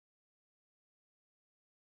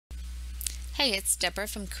Hey, it's Deborah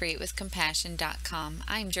from createwithcompassion.com.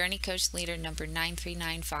 I'm Journey Coach Leader number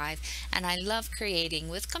 9395, and I love creating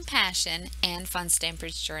with compassion and Fun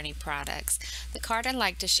Stampers Journey products. The card I'd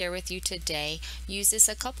like to share with you today uses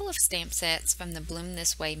a couple of stamp sets from the Bloom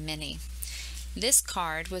This Way Mini. This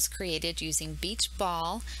card was created using beach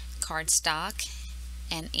ball, cardstock,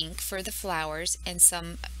 and ink for the flowers, and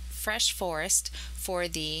some fresh forest for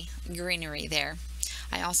the greenery there.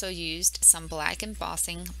 I also used some black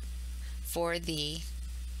embossing for the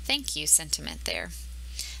thank you sentiment there.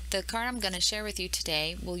 The card I'm going to share with you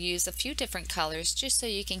today will use a few different colors just so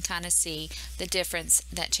you can kind of see the difference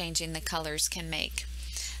that changing the colors can make.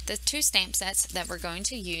 The two stamp sets that we're going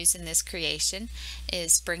to use in this creation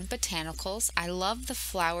is Spring Botanicals. I love the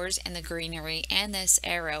flowers and the greenery and this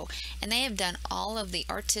arrow, and they have done all of the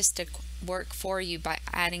artistic work for you by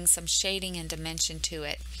adding some shading and dimension to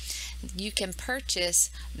it. You can purchase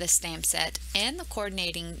the stamp set and the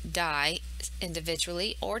coordinating die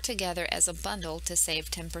individually or together as a bundle to save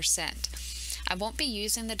 10%. I won't be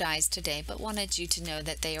using the dies today, but wanted you to know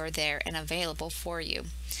that they are there and available for you.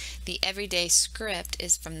 The everyday script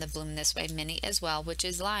is from the Bloom This Way Mini as well, which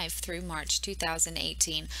is live through March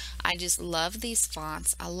 2018. I just love these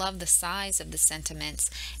fonts. I love the size of the sentiments,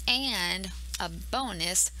 and a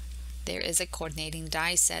bonus, there is a coordinating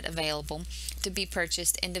die set available to be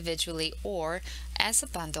purchased individually or as a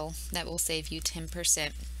bundle that will save you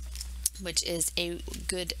 10%, which is a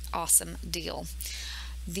good, awesome deal.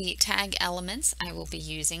 The tag elements I will be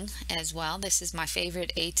using as well. This is my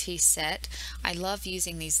favorite AT set. I love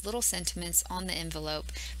using these little sentiments on the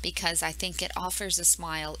envelope because I think it offers a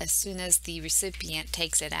smile as soon as the recipient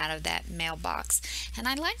takes it out of that mailbox. And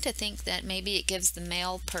I like to think that maybe it gives the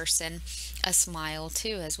mail person a smile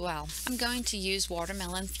too as well. I'm going to use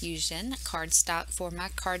Watermelon Fusion cardstock for my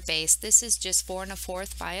card base. This is just 4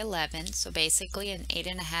 1/4 by 11, so basically an 8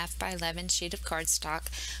 1/2 by 11 sheet of cardstock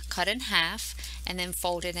cut in half and then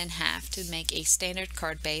folded in half to make a standard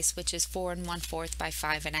card base, which is 4 1/4 by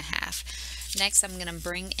 5 1/2. Next, I'm going to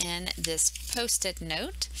bring in this Post-it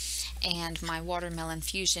note and my Watermelon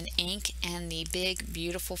Fusion ink and the big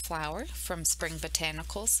beautiful flower from Spring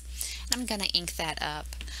Botanicals. I'm going to ink that up.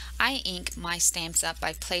 I ink my stamps up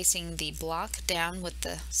by placing the block down with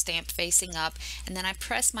the stamp facing up, and then I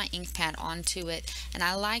press my ink pad onto it, and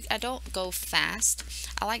I don't go fast.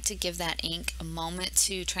 I like to give that ink a moment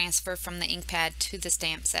to transfer from the ink pad to the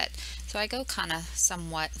stamp set. So I go kind of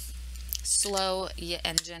somewhat slow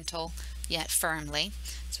and gentle yet firmly.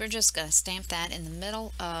 So we're just going to stamp that in the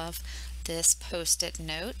middle of this Post-it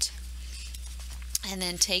note, and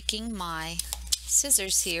then taking my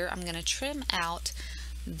scissors here, I'm going to trim out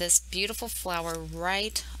this beautiful flower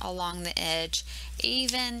right along the edge.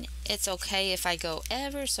 Even it's okay if I go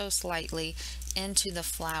ever so slightly into the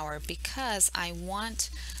flower because I want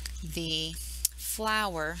the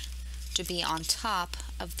flower to be on top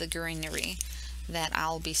of the greenery that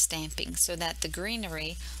I'll be stamping, so that the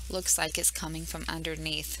greenery looks like it's coming from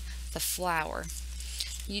underneath the flower.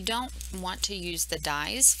 You don't want to use the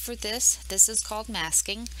dies for this. This is called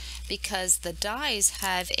masking because the dies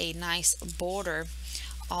have a nice border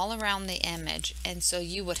all around the image, and so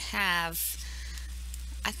you would have,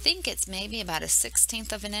 I think it's maybe about a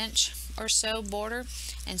 1/16 of an inch or so border,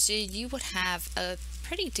 and so you would have a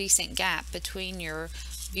pretty decent gap between your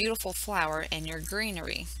beautiful flower and your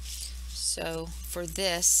greenery. So for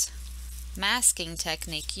this masking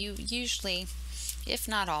technique, you usually, if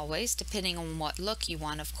not always, depending on what look you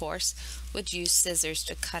want of course, would use scissors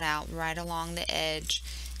to cut out right along the edge,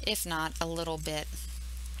 if not a little bit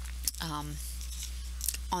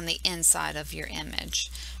on the inside of your image,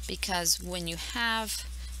 because when you have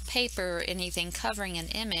paper or anything covering an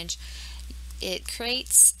image, it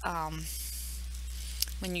creates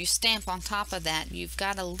when you stamp on top of that, you've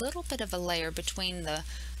got a little bit of a layer between the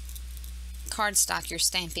cardstock you're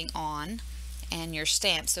stamping on and your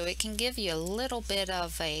stamp, so it can give you a little bit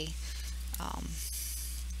of a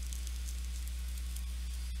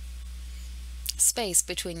space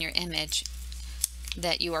between your image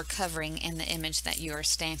that you are covering and the image that you are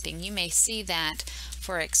stamping. You may see that,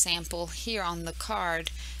 for example, here on the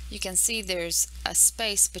card, you can see there's a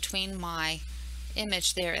space between my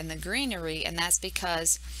image there and the greenery, and that's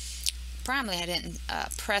because probably I didn't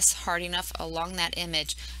press hard enough along that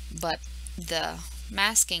image, but the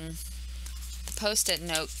masking, the Post-it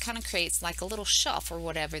note kind of creates like a little shelf or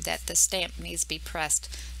whatever that the stamp needs to be pressed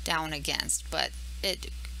down against, but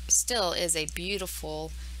it still is a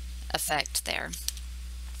beautiful effect there.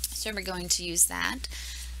 So we're going to use that.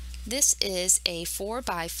 This is a 4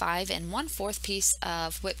 by 5 1/4 piece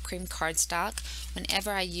of whipped cream cardstock.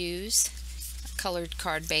 Whenever I use colored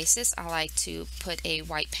card bases, I like to put a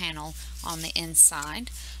white panel on the inside.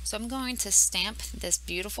 So I'm going to stamp this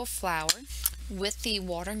beautiful flower with the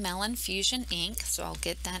Watermelon Fusion ink. So I'll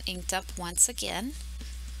get that inked up once again.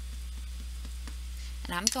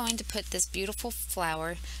 And I'm going to put this beautiful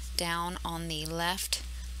flower down on the left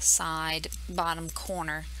side bottom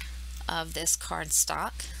corner of this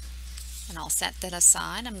cardstock. And I'll set that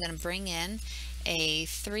aside. I'm going to bring in a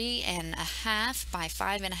 3.5 by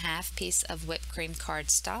 5.5 piece of whipped cream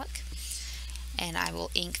cardstock, and I will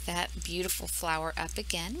ink that beautiful flower up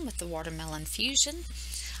again with the Watermelon Fusion.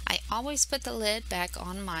 I always put the lid back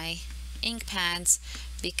on my ink pads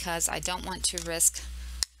because I don't want to risk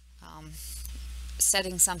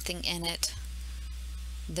setting something in it.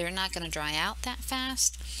 They're not going to dry out that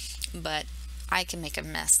fast, but I can make a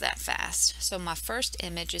mess that fast. So my first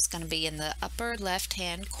image is going to be in the upper left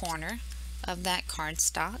hand corner of that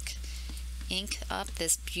cardstock. Ink up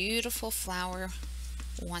this beautiful flower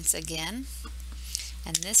once again,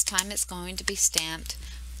 and this time it's going to be stamped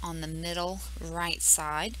on the middle right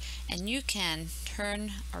side, and you can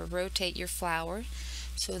turn or rotate your flower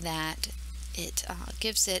so that it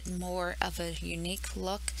gives it more of a unique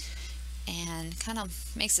look and kind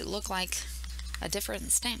of makes it look like a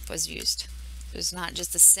different stamp was used. It was not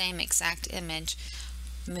just the same exact image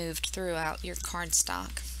moved throughout your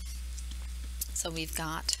cardstock. So we've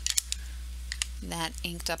got that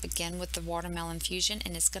inked up again with the Watermelon Fusion,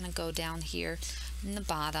 and it's going to go down here in the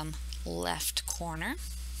bottom left corner.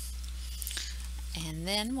 And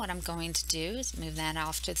then what I'm going to do is move that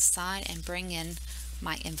off to the side and bring in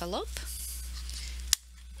my envelope.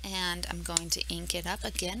 And I'm going to ink it up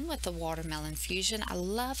again with the Watermelon Fusion. I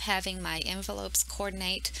love having my envelopes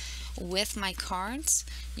coordinate with my cards.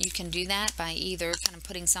 You can do that by either kind of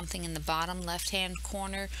putting something in the bottom left hand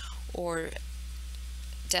corner or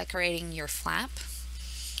decorating your flap.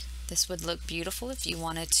 This would look beautiful if you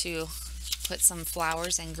wanted to put some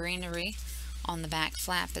flowers and greenery on the back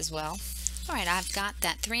flap as well. Alright, I've got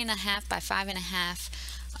that 3.5 by 5.5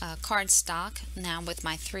 cardstock now with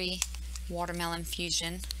my 3 Watermelon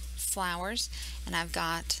Fusion flowers, and I've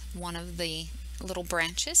got one of the little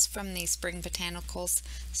branches from the Spring Botanicals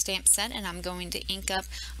stamp set, and I'm going to ink up.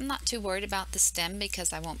 I'm not too worried about the stem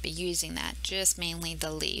because I won't be using that, just mainly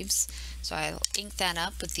the leaves. So I'll ink that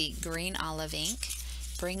up with the green olive ink,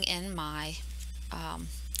 bring in my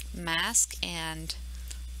mask, and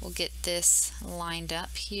we'll get this lined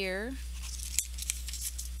up here.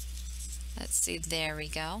 Let's see, there we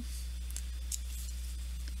go.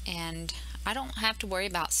 And I don't have to worry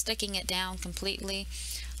about sticking it down completely.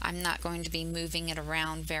 I'm not going to be moving it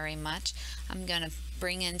around very much. I'm going to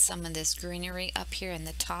bring in some of this greenery up here in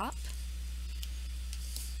the top.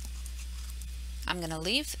 I'm going to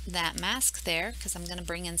leave that mask there because I'm going to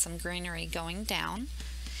bring in some greenery going down.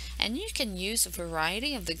 And you can use a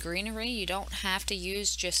variety of the greenery. You don't have to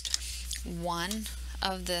use just one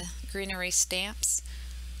of the greenery stamps.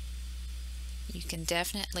 You can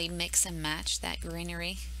definitely mix and match that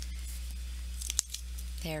greenery.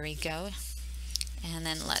 There we go. And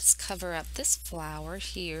then let's cover up this flower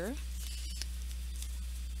here.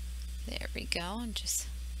 There we go, and just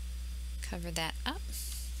cover that up.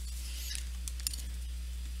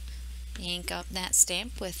 Ink up that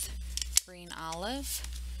stamp with green olive.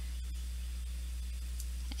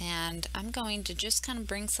 And I'm going to just kind of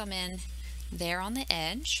bring some in there on the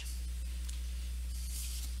edge.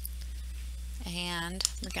 And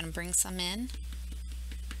we're going to bring some in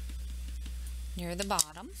near the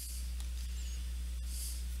bottom.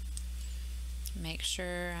 Make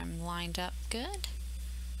sure I'm lined up good.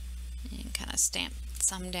 And kind of stamp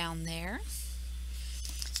some down there.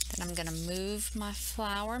 Then I'm going to move my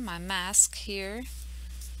flower, my mask here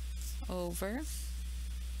over.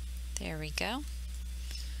 There we go.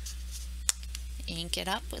 Ink it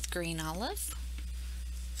up with green olive.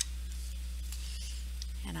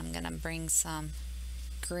 And I'm going to bring some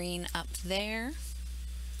green up there.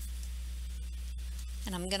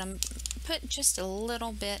 And I'm going to put just a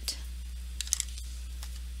little bit,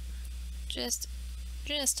 just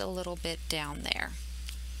a little bit down there.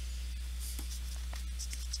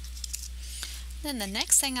 Then the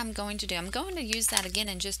next thing I'm going to do, I'm going to use that again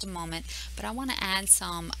in just a moment, but I want to add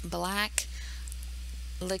some black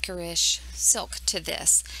licorice silk to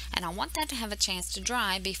this, and I want that to have a chance to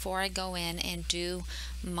dry before I go in and do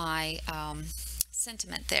my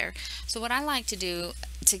sentiment there. So what I like to do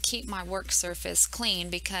to keep my work surface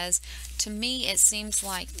clean, because to me it seems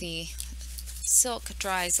like the silk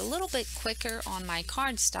dries a little bit quicker on my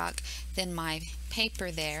cardstock than my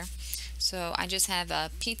paper there. So I just have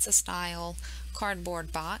a pizza style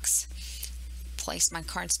cardboard box, place my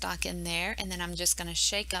cardstock in there, and then I'm just going to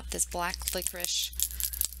shake up this black licorice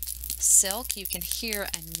silk. You can hear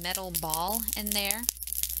a metal ball in there.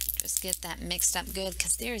 Just get that mixed up good,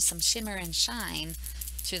 because there is some shimmer and shine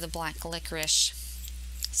to the black licorice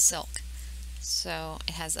silk. So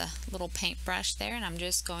it has a little paintbrush there, and I'm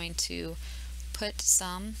just going to put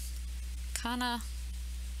some kind of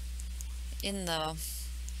in the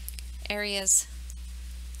areas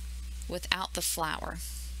without the flower.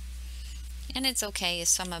 And it's okay if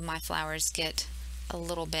some of my flowers get a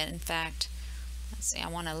little bit. In fact, let's see, I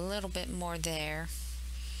want a little bit more there.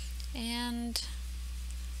 And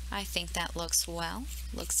I think that looks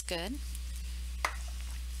good.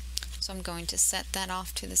 So I'm going to set that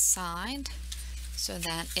off to the side so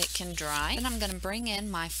that it can dry. Then I'm going to bring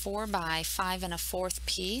in my 4 by 5 1/4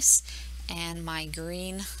 piece and my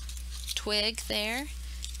green twig there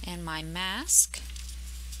and my mask,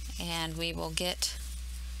 and we will get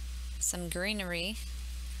some greenery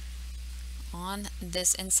on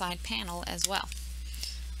this inside panel as well.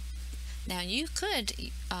 Now you could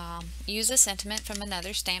use a sentiment from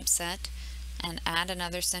another stamp set and add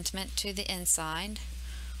another sentiment to the inside,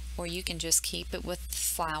 or you can just keep it with the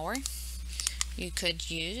flower. You could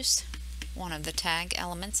use one of the tag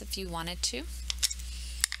elements if you wanted to.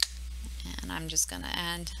 And I'm just going to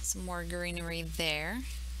add some more greenery there.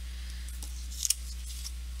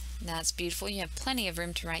 That's beautiful. You have plenty of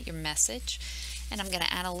room to write your message. And I'm going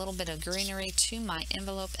to add a little bit of greenery to my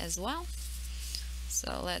envelope as well.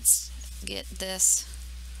 So let's get this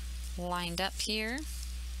lined up here.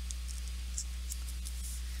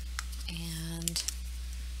 And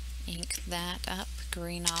ink that up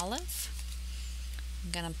green olive.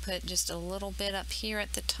 I'm going to put just a little bit up here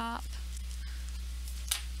at the top,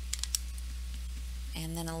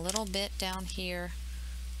 and then a little bit down here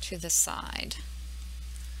to the side.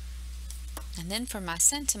 And then for my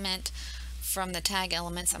sentiment from the tag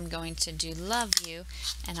elements, I'm going to do love you,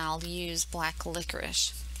 and I'll use black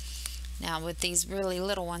licorice. Now with these really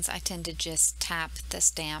little ones, I tend to just tap the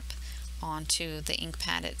stamp onto the ink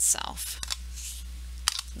pad itself.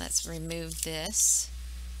 Let's remove this.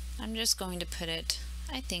 I'm just going to put it,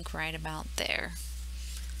 I think, right about there.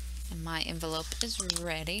 And my envelope is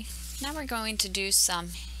ready. Now we're going to do some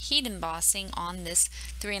heat embossing on this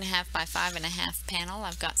 3.5 by 5.5 panel.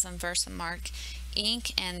 I've got some Versamark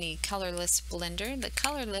ink and the colorless blender. The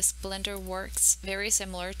colorless blender works very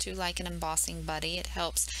similar to like an embossing buddy. It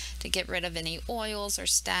helps to get rid of any oils or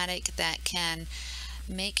static that can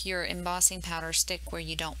make your embossing powder stick where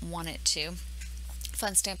you don't want it to.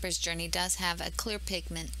 Fun Stamper's Journey does have a clear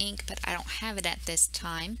pigment ink, but I don't have it at this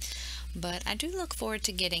time. But I do look forward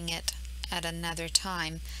to getting it at another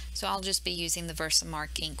time. So I'll just be using the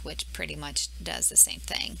Versamark ink, which pretty much does the same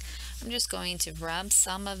thing. I'm just going to rub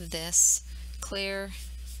some of this clear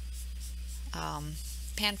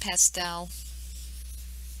pan pastel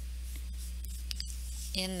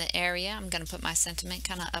in the area. I'm going to put my sentiment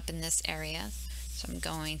kind of up in this area. So I'm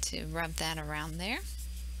going to rub that around there.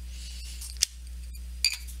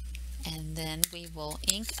 And then we will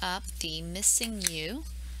ink up the Missing You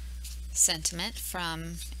sentiment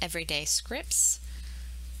from Everyday Scripts.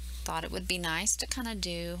 Thought it would be nice to kind of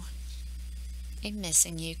do a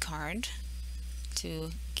Missing You card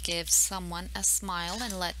to give someone a smile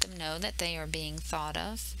and let them know that they are being thought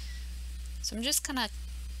of. So I'm just going to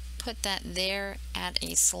put that there at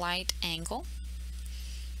a slight angle.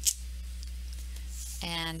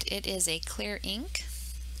 And it is a clear ink,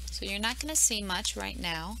 so you're not going to see much right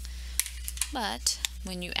now. But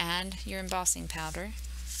when you add your embossing powder,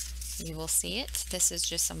 you will see it. This is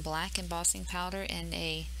just some black embossing powder in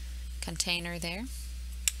a container there.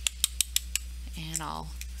 And I'll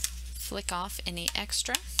flick off any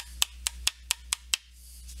extra.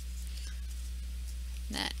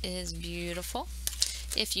 That is beautiful.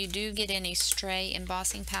 If you do get any stray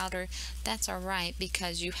embossing powder, that's alright,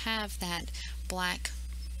 because you have that black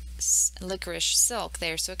licorice silk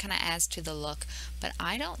there, so it kind of adds to the look. But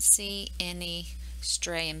I don't see any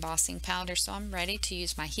stray embossing powder, so I'm ready to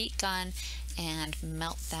use my heat gun and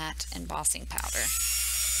melt that embossing powder.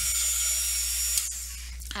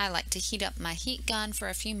 I like to heat up my heat gun for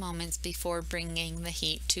a few moments before bringing the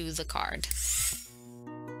heat to the card.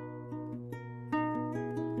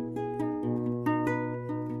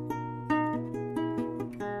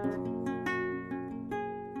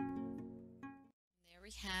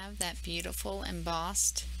 Have that beautiful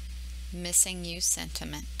embossed Missing You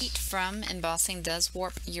sentiment. Heat from embossing does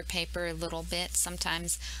warp your paper a little bit.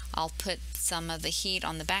 Sometimes I'll put some of the heat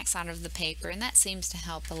on the back side of the paper, and that seems to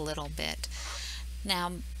help a little bit.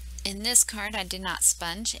 Now, In this card, I did not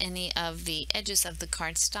sponge any of the edges of the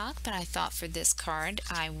cardstock, but I thought for this card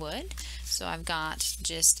I would. So I've got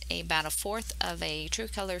just about 1/4 of a True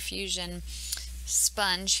Color Fusion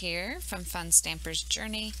sponge here from Fun Stamper's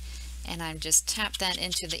Journey, and I've just tapped that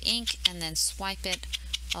into the ink and then swipe it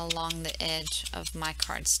along the edge of my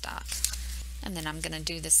cardstock. And then I'm going to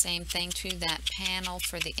do the same thing to that panel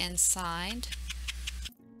for the inside.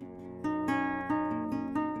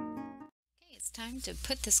 Time to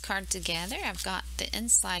put this card together. I've got the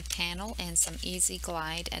inside panel and some Easy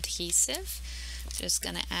Glide adhesive. Just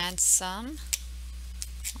going to add some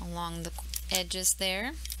along the edges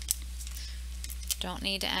there. Don't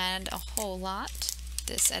need to add a whole lot.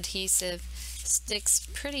 This adhesive sticks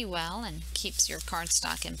pretty well and keeps your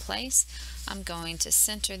cardstock in place. I'm going to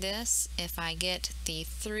center this. If I get the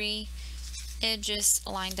 3 edges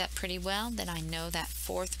lined up pretty well, then I know that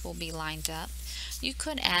 4th will be lined up. You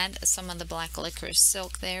could add some of the black licorice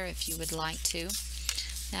silk there if you would like to.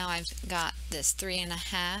 Now I've got this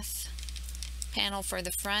 3.5 panel for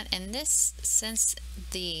the front, and this, since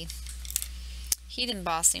the heat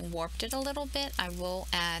embossing warped it a little bit, I will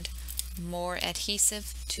add more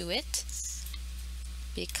adhesive to it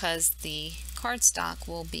because the cardstock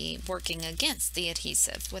will be working against the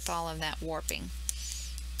adhesive with all of that warping.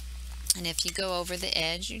 And if you go over the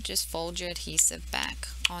edge, you just fold your adhesive back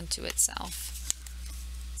onto itself.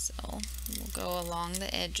 So we'll go along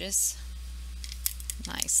the edges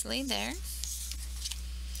nicely there.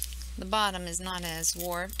 The bottom is not as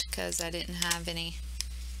warped because I didn't have any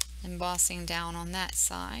embossing down on that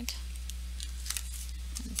side.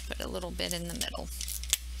 And put a little bit in the middle.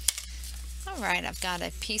 Alright, I've got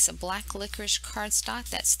a piece of black licorice cardstock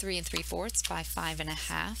that's 3 3/4 by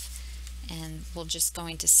 5.5, and we're just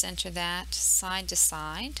going to center that side to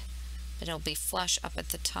side, but it'll be flush up at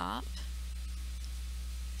the top.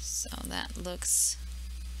 So that looks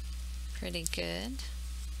pretty good.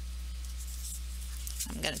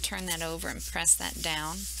 I'm going to turn that over and press that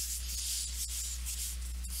down.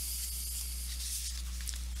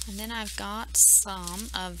 And then I've got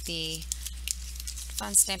some of the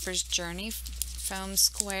Fun Stamper's Journey foam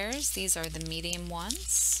squares. These are the medium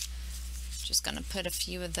ones. Just going to put a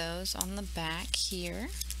few of those on the back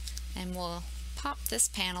here, and we'll pop this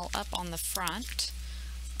panel up on the front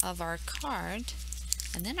of our card.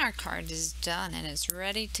 And then our card is done and is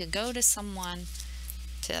ready to go to someone,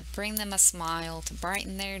 to bring them a smile, to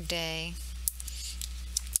brighten their day.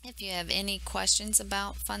 If you have any questions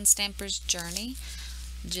about Fun Stamper's Journey,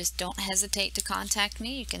 just don't hesitate to contact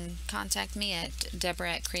me. You can contact me at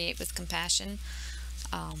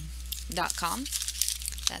deborah@createWithCompassion.com.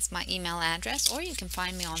 That's my email address, or you can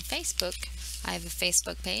find me on Facebook. I have a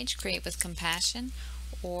Facebook page, Create with Compassion,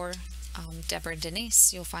 or Deborah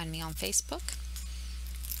Denise. You'll find me on Facebook.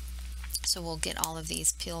 So we'll get all of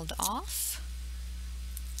these peeled off,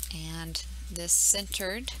 and this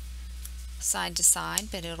centered side to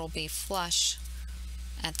side, but it'll be flush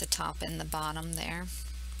at the top and the bottom there.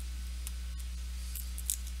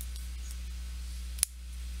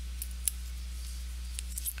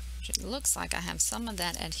 It looks like I have some of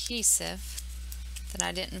that adhesive that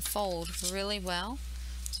I didn't fold really well,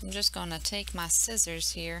 so I'm just going to take my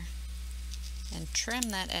scissors here and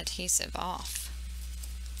trim that adhesive off.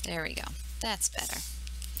 There we go. That's better.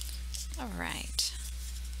 Alright.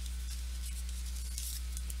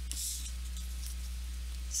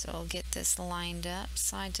 So I'll get this lined up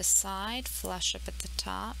side to side, flush up at the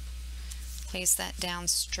top. Place that down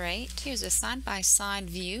straight. Here's a side-by-side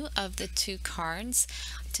view of the two cards.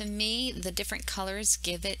 To me, the different colors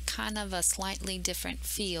give it kind of a slightly different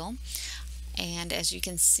feel. And as you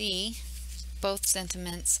can see, both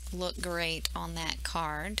sentiments look great on that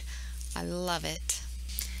card. I love it.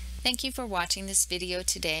 Thank you for watching this video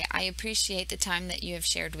today. I appreciate the time that you have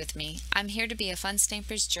shared with me. I'm here to be a Fun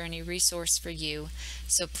Stamper's Journey resource for you,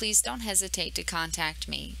 so please don't hesitate to contact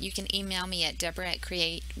me. You can email me at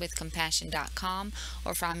deborah@createwithcompassion.com,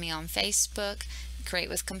 or find me on Facebook, Create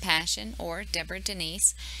with Compassion, or Deborah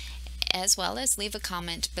Denise, as well as leave a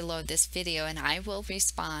comment below this video and I will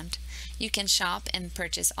respond. You can shop and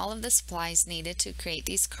purchase all of the supplies needed to create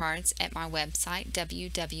these cards at my website,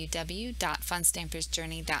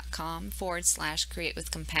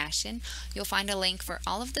 www.funstampersjourney.com/createwithcompassion. You'll find a link for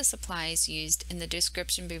all of the supplies used in the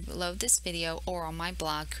description below this video or on my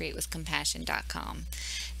blog, createwithcompassion.com.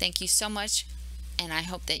 Thank you so much, and I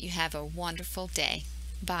hope that you have a wonderful day.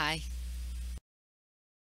 Bye.